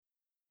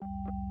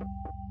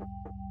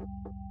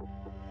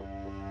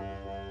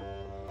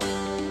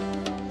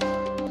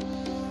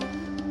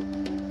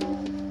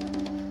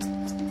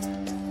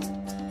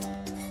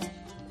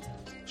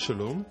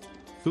שלום,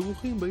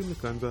 וברוכים באים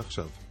לכאן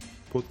ועכשיו,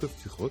 פודקאסט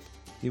שיחות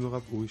עם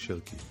הרב אורי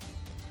שרקי.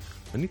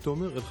 אני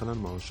תומר אלחנן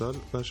מרשל,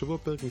 והשבוע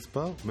פרק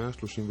מספר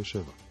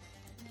 137.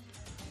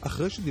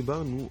 אחרי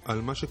שדיברנו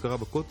על מה שקרה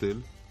בכותל,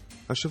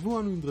 השבוע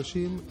אנו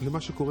נדרשים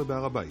למה שקורה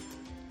בהר הבית,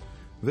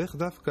 ואיך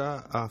דווקא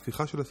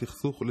ההפיכה של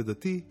הסכסוך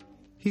לדתי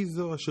היא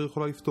זו אשר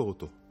יכולה לפתור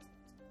אותו.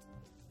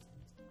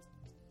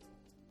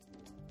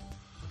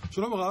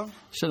 שלום הרב.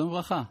 שלום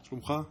ברכה.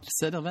 שלומך?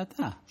 בסדר,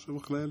 ואתה? שלום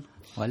הכלל.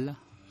 וואלה.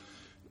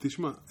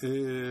 תשמע,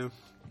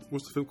 כמו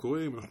שצופים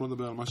קוראים, אנחנו לא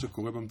נדבר על מה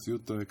שקורה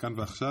במציאות כאן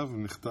ועכשיו,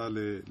 נחתה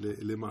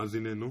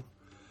למאזיננו,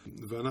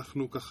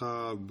 ואנחנו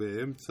ככה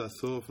באמצע,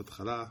 סוף,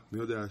 התחלה, מי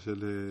יודע,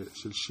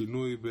 של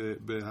שינוי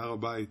בהר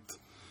הבית,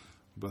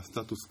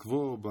 בסטטוס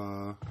קוו,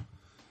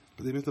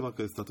 אם יש דבר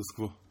כזה סטטוס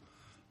קוו.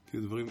 כי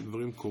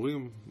דברים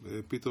קורים,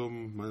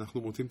 פתאום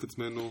אנחנו מוצאים את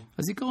עצמנו.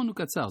 הזיכרון הוא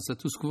קצר,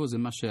 סטטוס קוו זה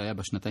מה שהיה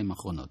בשנתיים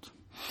האחרונות.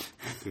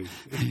 אוקיי.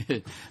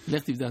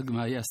 לך תבדק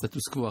מה היה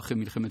סטטוס קוו אחרי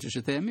מלחמת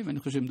ששת הימים, ואני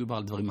חושב שמדובר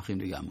על דברים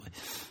אחרים לגמרי.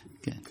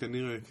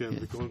 כנראה, כן,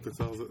 זיכרון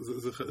קצר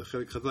זה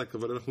חלק חזק,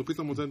 אבל אנחנו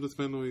פתאום מוצאים את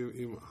עצמנו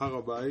עם הר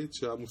הבית,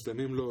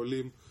 שהמוסלמים לא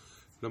עולים,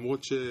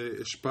 למרות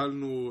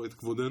שהשפלנו את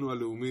כבודנו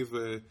הלאומי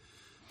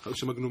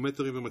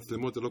שמגנומטרים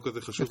ומצלמות זה לא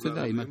כזה חשוב. אתה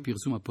יודע, אם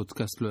הפרסום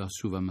הפודקאסט לא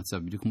יחשוב המצב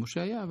בדיוק כמו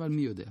שהיה, אבל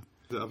מי יודע.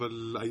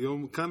 אבל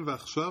היום, כאן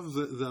ועכשיו,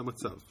 זה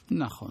המצב.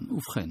 נכון,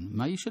 ובכן,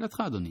 מהי שאלתך,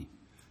 אדוני?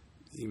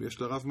 אם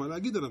יש לרב מה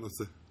להגיד על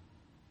הנושא.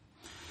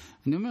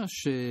 אני אומר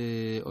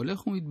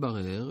שהולך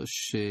ומתברר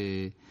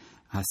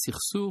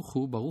שהסכסוך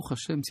הוא ברוך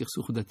השם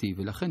סכסוך דתי,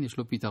 ולכן יש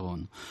לו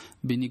פתרון.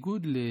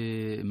 בניגוד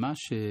למה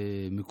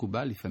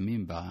שמקובל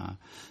לפעמים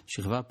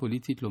בשכבה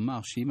הפוליטית לומר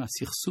שאם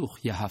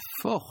הסכסוך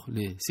יהפוך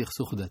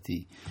לסכסוך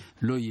דתי,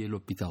 לא יהיה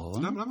לו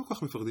פתרון. למה כל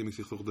כך מפחדים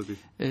מסכסוך דתי?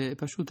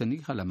 פשוט, אני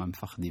אגיד לך למה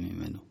מפחדים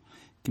ממנו.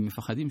 כי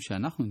מפחדים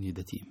שאנחנו נהיה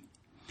דתיים.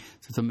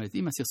 זאת אומרת,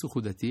 אם הסכסוך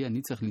הוא דתי,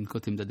 אני צריך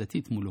לנקוט עמדה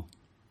דתית מולו.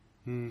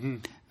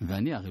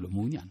 ואני הרי לא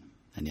מעוניין.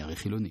 אני הרי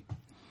חילוני.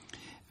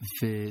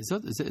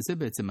 וזה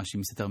בעצם מה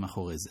שמסתתר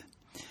מאחורי זה.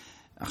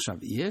 עכשיו,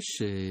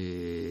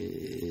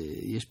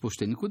 יש פה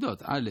שתי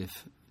נקודות. א',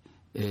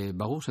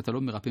 ברור שאתה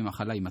לא מרפא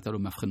מחלה אם אתה לא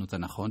מאבחן אותה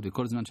נכון,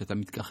 וכל זמן שאתה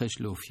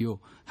מתכחש לאופיו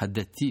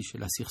הדתי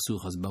של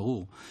הסכסוך, אז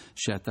ברור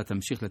שאתה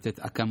תמשיך לתת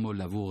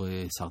אקמול עבור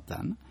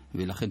סרטן,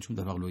 ולכן שום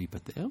דבר לא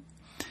ייפטר.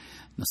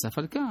 נוסף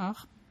על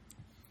כך,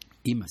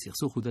 אם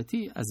הסכסוך הוא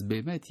דתי, אז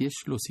באמת יש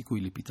לו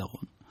סיכוי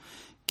לפתרון.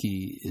 כי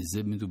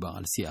זה מדובר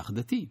על שיח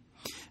דתי.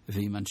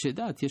 ועם אנשי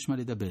דת יש מה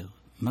לדבר.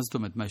 מה זאת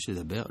אומרת מה יש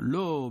לדבר?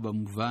 לא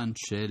במובן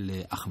של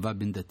אחווה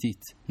בין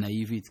דתית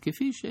נאיבית,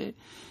 כפי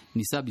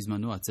שניסה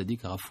בזמנו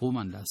הצדיק הרב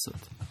פרומן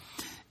לעשות.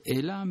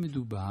 אלא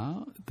מדובר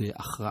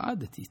בהכרעה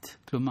דתית.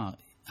 כלומר,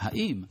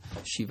 האם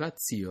שיבת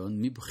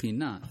ציון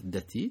מבחינה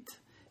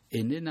דתית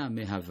איננה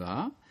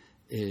מהווה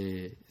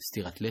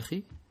סתירת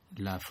לחי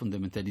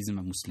לפונדמנטליזם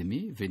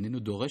המוסלמי, ואיננו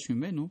דורש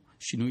ממנו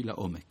שינוי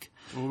לעומק.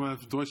 הוא אומר,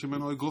 דורש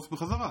ממנו אגרוף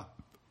בחזרה.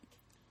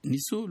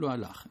 ניסו, לא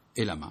הלך.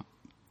 אלא מה?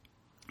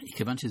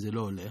 כיוון שזה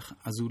לא הולך,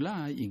 אז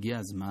אולי הגיע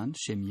הזמן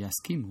שהם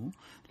יסכימו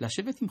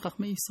לשבת עם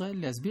חכמי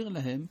ישראל, להסביר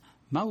להם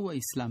מהו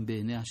האסלאם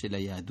בעיניה של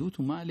היהדות,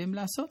 ומה עליהם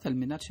לעשות על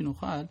מנת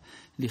שנוכל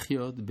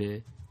לחיות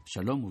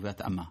בשלום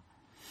ובהתאמה.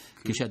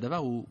 כשהדבר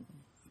הוא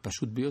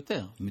פשוט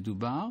ביותר.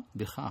 מדובר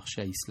בכך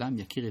שהאסלאם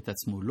יכיר את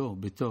עצמו לא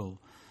בתור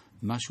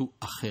משהו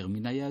אחר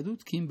מן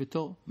היהדות, כי אם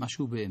בתור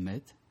משהו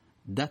באמת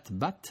דת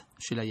בת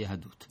של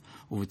היהדות.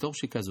 ובתור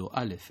שכזו,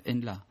 א',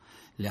 אין לה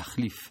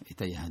להחליף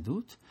את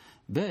היהדות,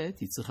 ב',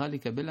 היא צריכה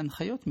לקבל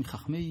הנחיות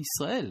מחכמי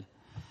ישראל,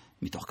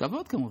 מתוך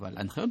כבוד כמובן,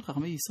 הנחיות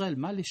מחכמי ישראל,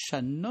 מה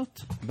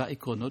לשנות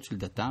בעקרונות של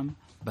דתם,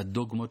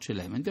 בדוגמות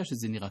שלהם. אני יודע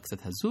שזה נראה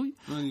קצת הזוי,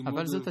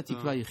 אבל זאת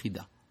התקווה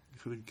היחידה.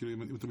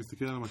 אם אתה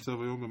מסתכל על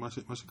המצב היום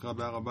ומה שקרה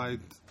בהר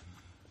הבית,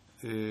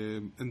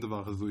 אין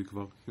דבר הזוי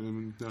כבר.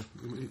 אם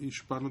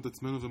השפענו את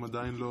עצמנו והם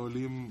עדיין לא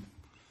עולים,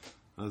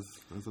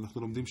 אז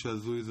אנחנו לומדים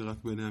שהזוי זה רק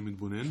בעיני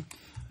המתבונן.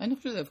 אני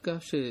חושב דווקא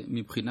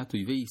שמבחינת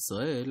אויבי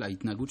ישראל,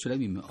 ההתנהגות שלהם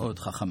היא מאוד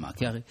חכמה.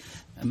 כי הרי,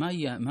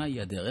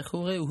 מהי הדרך?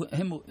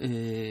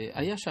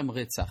 היה שם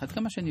רצח. עד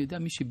כמה שאני יודע,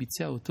 מי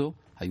שביצע אותו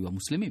היו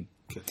המוסלמים.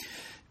 כן.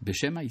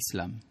 בשם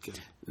האסלאם. כן.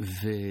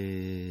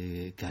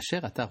 וכאשר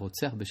אתה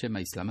רוצח בשם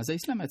האסלאם, אז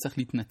האסלאם היה צריך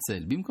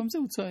להתנצל. במקום זה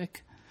הוא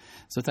צועק.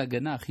 זאת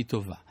ההגנה הכי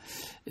טובה.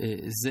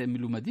 זה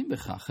מלומדים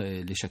בכך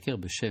לשקר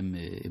בשם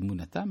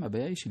אמונתם.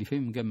 הבעיה היא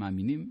שלפעמים גם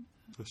מאמינים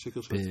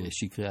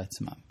בשקרי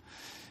עצמם.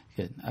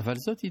 כן, אבל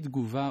זאת היא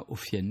תגובה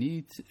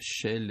אופיינית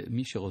של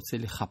מי שרוצה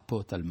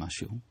לחפות על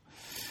משהו.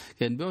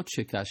 כן, בעוד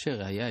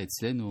שכאשר היה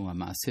אצלנו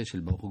המעשה של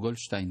ברוך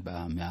גולדשטיין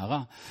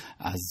במערה,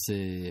 אז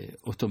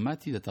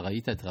אוטומטית אתה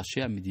ראית את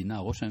ראשי המדינה,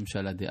 ראש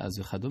הממשלה דאז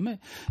וכדומה,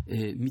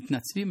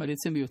 מתנצלים על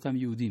עצם בהיותם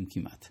יהודים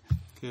כמעט.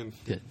 כן,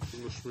 כן.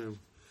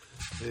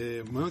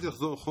 מעניין אותי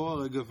לחזור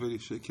אחורה רגע,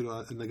 וכאילו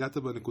נגעת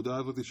בנקודה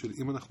הזאת של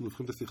אם אנחנו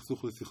הופכים את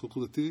הסכסוך לסכסוך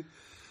דתי,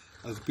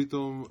 אז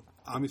פתאום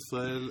עם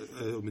ישראל,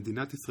 או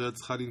מדינת ישראל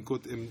צריכה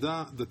לנקוט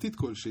עמדה דתית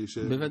כלשהי,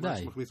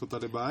 בוודאי. שמכניס אותה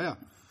לבעיה.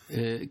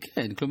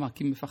 כן, כלומר,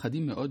 כי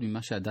מפחדים מאוד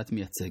ממה שהדת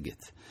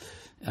מייצגת.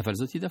 אבל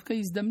זאת היא דווקא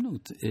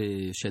הזדמנות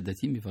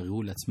שהדתיים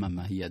יבררו לעצמם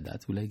מהי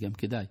הדת, אולי גם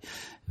כדאי.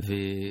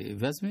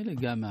 ואז מילא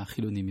גם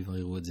החילונים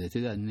יבררו את זה. אתה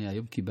יודע, אני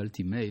היום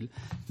קיבלתי מייל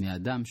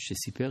מאדם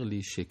שסיפר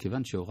לי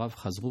שכיוון שהוריו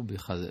חזרו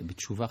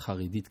בתשובה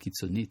חרדית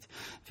קיצונית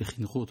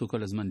וחינכו אותו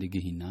כל הזמן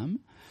לגהינם,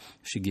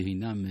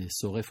 שגהינם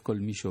שורף כל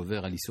מי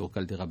שעובר על איסור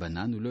קל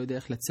דרבנן, הוא לא יודע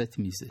איך לצאת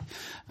מזה.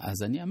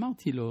 אז אני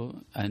אמרתי לו,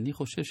 אני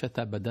חושב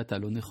שאתה בדת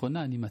הלא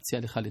נכונה, אני מציע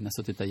לך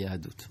לנסות את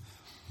היהדות.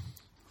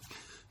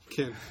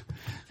 כן.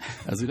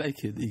 אז אולי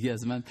כן, הגיע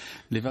הזמן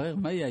לברר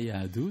מהי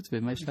היהדות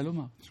ומה יש לה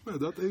לומר. תשמע,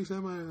 הדת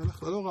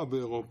הלכה לא רע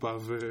באירופה,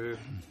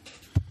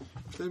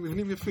 ויש להם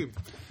מבנים יפים.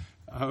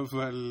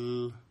 אבל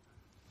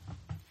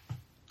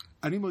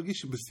אני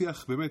מרגיש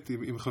בשיח באמת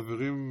עם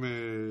חברים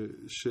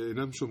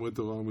שאינם שומרי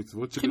תורה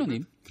ומצוות.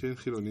 חילונים. כן,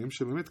 חילונים,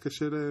 שבאמת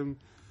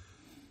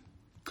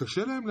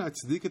קשה להם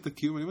להצדיק את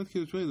הקיום. אני אומרת,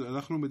 כאילו,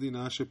 אנחנו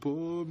מדינה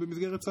שפה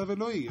במסגרת צו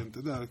אלוהי. אתה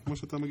יודע, כמו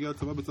שאתה מגיע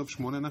לצבא בצו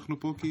 8, אנחנו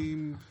פה כי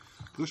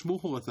קדוש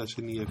ברוך הוא רצה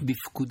שנהיה.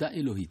 בפקודה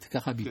אלוהית,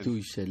 ככה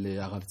הביטוי של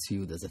הרב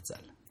ציודה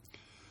זצ"ל.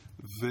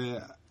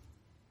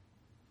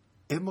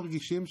 והם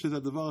מרגישים שזה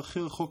הדבר הכי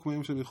רחוק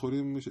מהם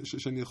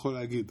שאני יכול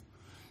להגיד.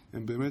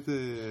 הם באמת...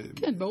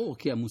 כן, ברור,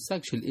 כי המושג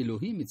של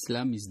אלוהים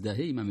אצלם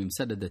מזדהה עם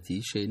הממסד הדתי,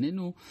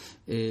 שאיננו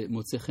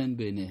מוצא חן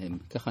בעיניהם.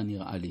 ככה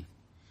נראה לי.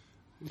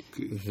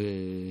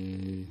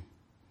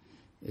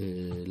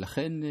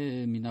 ולכן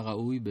מן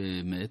הראוי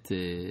באמת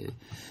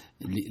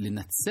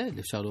לנצל,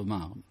 אפשר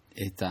לומר,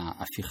 את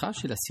ההפיכה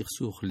של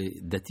הסכסוך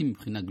לדתי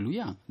מבחינה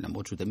גלויה,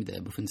 למרות שהוא תמיד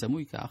היה באופן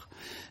סמוי כך,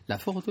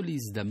 להפוך אותו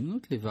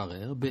להזדמנות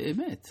לברר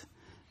באמת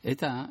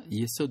את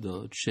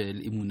היסודות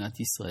של אמונת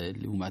ישראל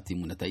לעומת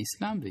אמונת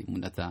האסלאם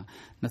ואמונת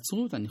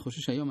הנצרות. אני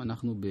חושב שהיום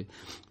אנחנו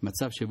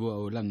במצב שבו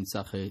העולם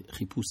נמצא אחרי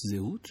חיפוש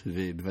זהות,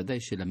 ובוודאי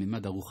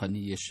שלממד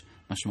הרוחני יש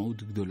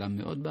משמעות גדולה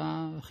מאוד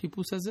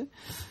בחיפוש הזה.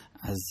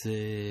 אז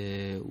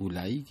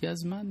אולי הגיע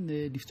הזמן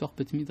לפתוח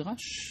בית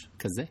מדרש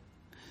כזה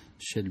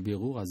של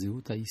בירור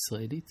הזהות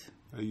הישראלית.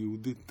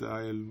 היהודית,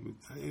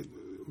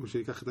 הוא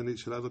שיקח את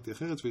השאלה הזאת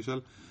אחרת, וישאל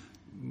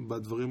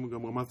בדברים,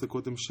 גם רמת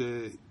קודם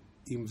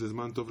אם זה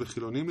זמן טוב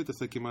לחילונים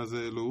להתעסק עם מה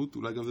זה אלוהות,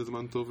 אולי גם זה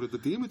זמן טוב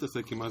לדתיים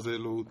להתעסק עם מה זה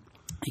אלוהות.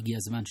 הגיע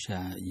הזמן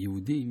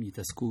שהיהודים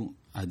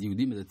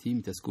היהודים הדתיים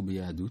יתעסקו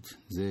ביהדות.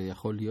 זה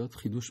יכול להיות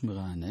חידוש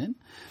מרענן,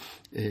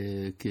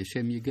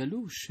 כשהם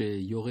יגלו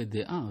שיורד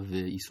דעה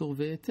ואיסור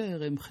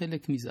והיתר הם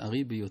חלק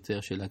מזערי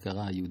ביותר של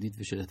ההכרה היהודית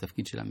ושל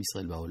התפקיד של עם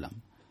ישראל בעולם.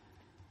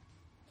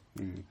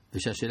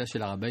 ושהשאלה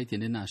של הבית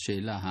איננה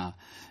השאלה,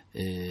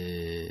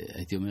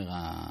 הייתי אומר,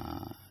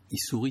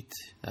 האיסורית,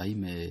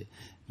 האם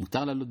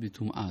מותר לעלות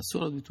בטומאה,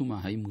 אסור לעלות בטומאה,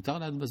 האם מותר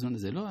לעלות בזמן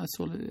הזה, לא,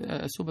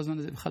 אסור בזמן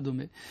הזה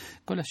וכדומה.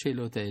 כל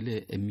השאלות האלה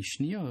הן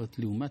משניות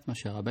לעומת מה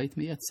שהבית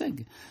מייצג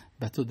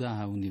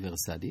בתודעה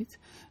האוניברסלית,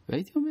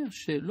 והייתי אומר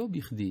שלא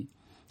בכדי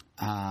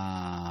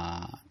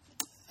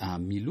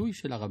המילוי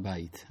של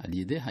הבית על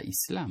ידי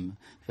האסלאם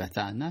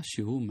והטענה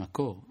שהוא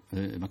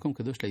מקום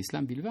קדוש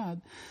לאסלאם בלבד,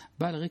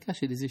 בא על רקע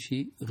של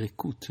איזושהי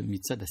ריקות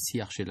מצד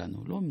השיח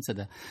שלנו, לא מצד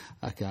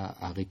רק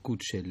הריקות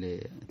של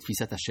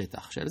תפיסת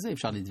השטח, שעל זה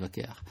אפשר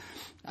להתווכח,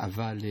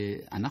 אבל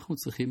אנחנו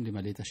צריכים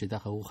למלא את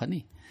השטח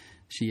הרוחני,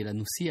 שיהיה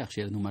לנו שיח,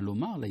 שיהיה לנו מה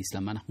לומר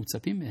לאסלאם, מה אנחנו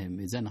מצפים מהם,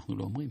 את זה אנחנו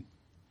לא אומרים.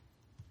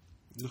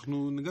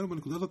 אנחנו נגענו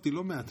בנקודה הזאת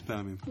לא מעט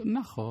פעמים.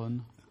 נכון.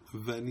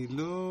 ואני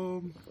לא...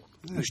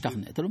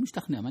 משתכנע, אתה לא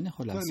משתכנע, מה אני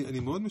יכול לעשות? אני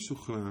מאוד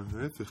משוכנע,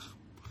 ההפך.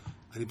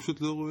 אני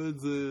פשוט לא רואה את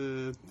זה...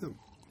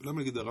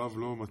 למה נגיד הרב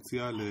לא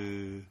מציע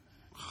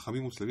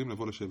לחכמים מוסלמים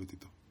לבוא לשבת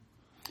איתו?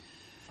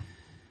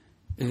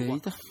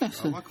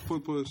 רק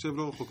פה יושב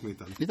לא רחוק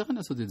מאיתנו. ייתכן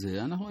לעשות את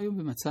זה. אנחנו היום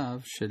במצב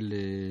של...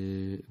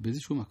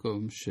 באיזשהו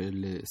מקום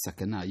של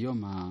סכנה.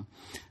 היום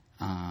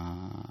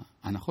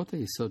הנחות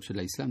היסוד של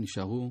האסלאם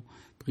נשארו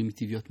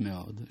פרימיטיביות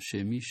מאוד,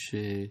 שמי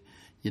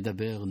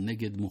שידבר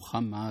נגד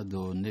מוחמד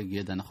או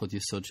נגד הנחות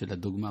יסוד של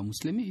הדוגמה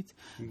המוסלמית,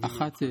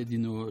 אחת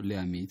דינו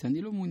להמית.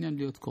 אני לא מעוניין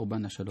להיות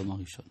קורבן השלום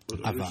הראשון.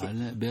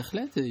 אבל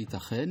בהחלט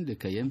ייתכן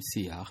לקיים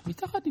שיח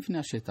מתחת לפני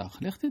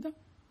השטח. לך תדע.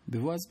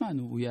 בבוא הזמן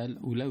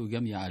אולי הוא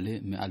גם יעלה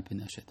מעל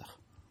פני השטח.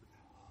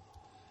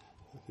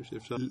 אני חושב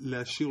שאפשר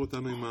להשאיר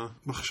אותנו עם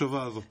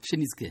המחשבה הזאת.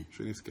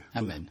 שנזכה.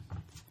 אמן.